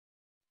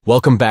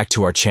Welcome back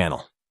to our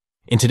channel.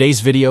 In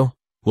today's video,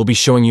 we'll be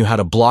showing you how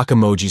to block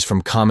emojis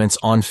from comments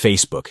on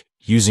Facebook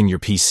using your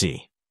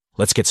PC.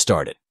 Let's get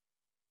started.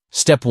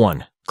 Step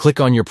 1. Click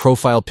on your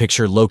profile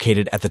picture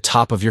located at the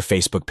top of your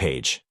Facebook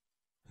page.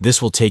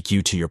 This will take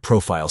you to your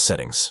profile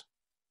settings.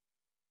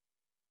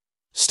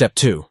 Step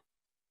 2.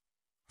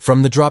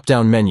 From the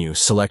drop-down menu,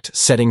 select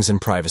Settings and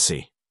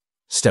Privacy.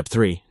 Step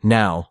 3.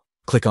 Now,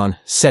 click on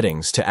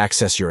Settings to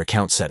access your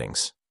account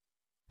settings.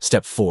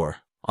 Step 4.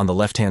 On the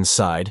left-hand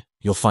side,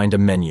 you'll find a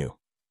menu.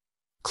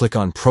 Click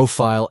on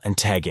Profile and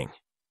Tagging.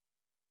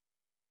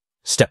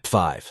 Step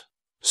 5.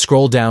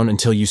 Scroll down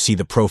until you see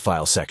the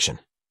Profile section.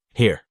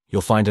 Here,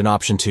 you'll find an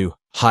option to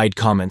hide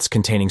comments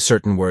containing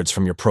certain words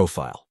from your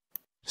profile.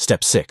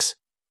 Step 6.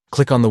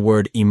 Click on the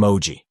word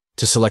Emoji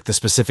to select the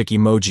specific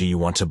emoji you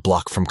want to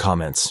block from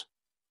comments.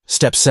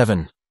 Step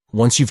 7.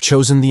 Once you've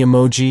chosen the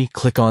emoji,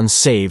 click on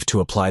Save to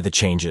apply the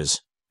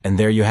changes. And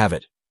there you have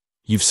it.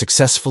 You've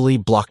successfully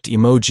blocked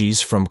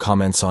emojis from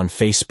comments on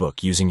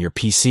Facebook using your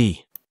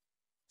PC.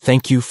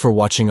 Thank you for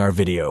watching our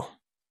video.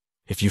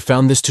 If you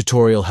found this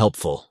tutorial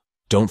helpful,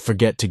 don't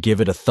forget to give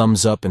it a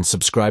thumbs up and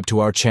subscribe to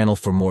our channel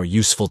for more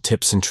useful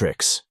tips and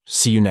tricks.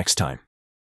 See you next time.